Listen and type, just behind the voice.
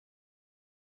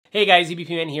Hey guys,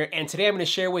 EBPMAN here, and today I'm going to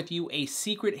share with you a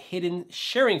secret hidden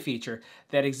sharing feature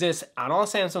that exists on all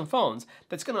Samsung phones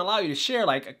that's going to allow you to share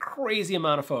like a crazy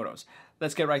amount of photos.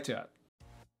 Let's get right to it.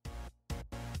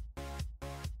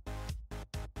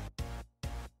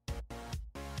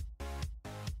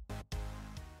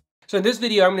 So in this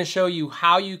video, I'm going to show you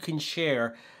how you can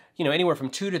share, anywhere from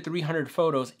 200 to 300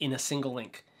 photos in a single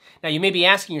link. Now you may be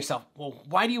asking yourself, well,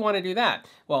 why do you want to do that?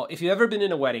 Well, if you've ever been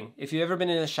in a wedding, if you've ever been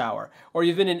in a shower, or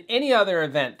you've been in any other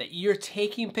event that you're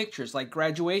taking pictures like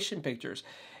graduation pictures,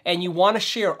 and you want to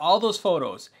share all those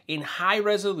photos in high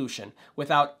resolution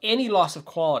without any loss of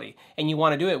quality, and you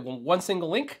want to do it with one single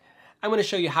link, I'm going to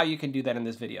show you how you can do that in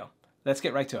this video. Let's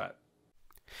get right to it.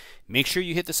 Make sure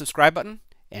you hit the subscribe button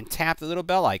and tap the little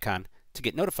bell icon to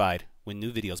get notified when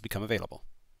new videos become available.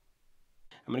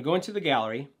 I'm going to go into the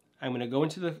gallery. I'm going to go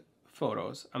into the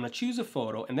photos. I'm going to choose a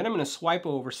photo, and then I'm going to swipe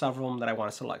over several of them that I want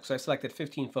to select. So I selected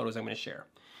 15 photos I'm going to share.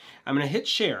 I'm going to hit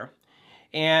share,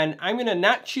 and I'm going to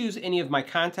not choose any of my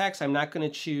contacts. I'm not going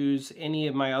to choose any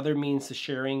of my other means to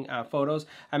sharing photos.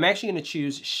 I'm actually going to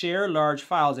choose share large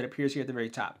files that appears here at the very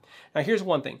top. Now here's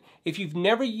one thing. If you've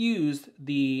never used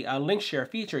the link share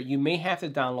feature, you may have to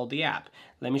download the app.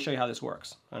 Let me show you how this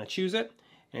works. I'm going to choose it,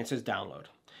 and it says download.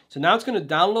 So now it's going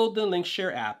to download the link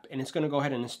share app, and it's going to go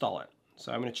ahead and install it.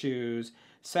 So I'm going to choose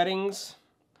settings,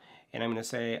 and I'm going to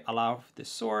say allow this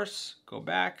source, go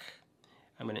back.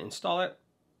 I'm going to install it,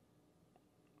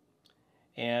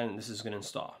 and this is going to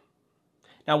install.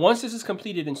 Now once this is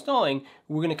completed installing,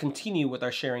 we're going to continue with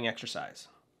our sharing exercise.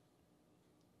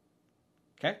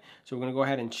 Okay, so we're going to go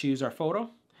ahead and choose our photo.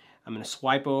 I'm going to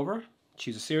swipe over,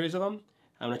 choose a series of them.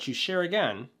 I'm going to choose share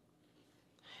again,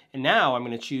 and now I'm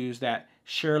going to choose that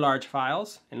share large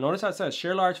files, and notice how it says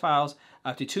share large files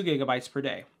up to 2 gigabytes per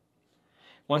day.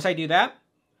 Once I do that,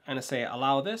 I'm going to say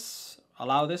allow this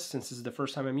since this is the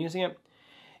first time I'm using it,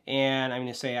 and I'm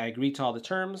going to say I agree to all the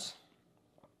terms,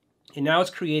 and now it's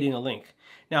creating a link.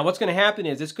 Now what's going to happen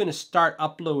is it's going to start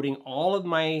uploading all of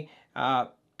my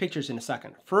pictures in a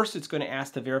second. First it's going to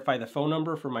ask to verify the phone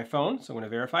number for my phone, so I'm going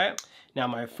to verify it. Now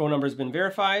my phone number has been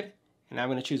verified, and I'm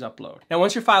going to choose upload. Now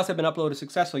once your files have been uploaded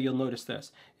successfully, you'll notice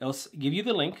this. It'll give you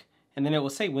the link, and then it will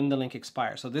say when the link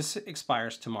expires. So this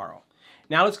expires tomorrow.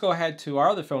 Now let's go ahead to our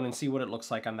other phone and see what it looks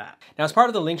like on that. Now as part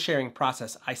of the link sharing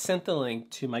process, I sent the link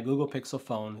to my Google Pixel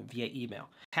phone via email.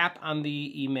 Tap on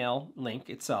the email link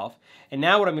itself, and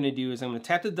now what I'm going to do is I'm going to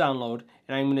tap to download,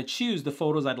 and I'm going to choose the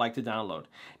photos I'd like to download.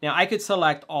 Now I could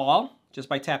select all, just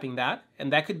by tapping that,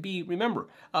 and that could be, remember,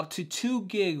 up to 2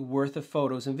 gig worth of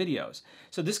photos and videos.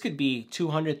 So this could be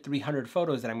 200, 300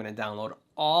 photos that I'm going to download,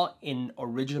 all in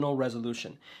original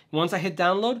resolution. Once I hit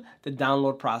download, the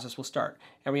download process will start.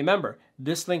 And remember,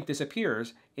 this link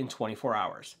disappears in 24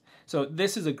 hours. So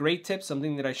this is a great tip,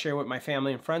 something that I share with my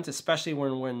family and friends, especially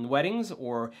when we're in weddings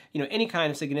or any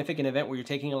kind of significant event where you're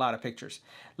taking a lot of pictures.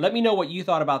 Let me know what you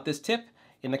thought about this tip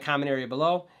in the comment area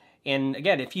below. And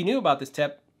again, if you knew about this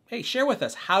tip, hey, share with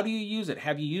us. How do you use it?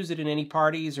 Have you used it in any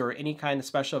parties or any kind of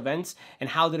special events? And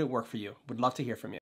how did it work for you? Would love to hear from you.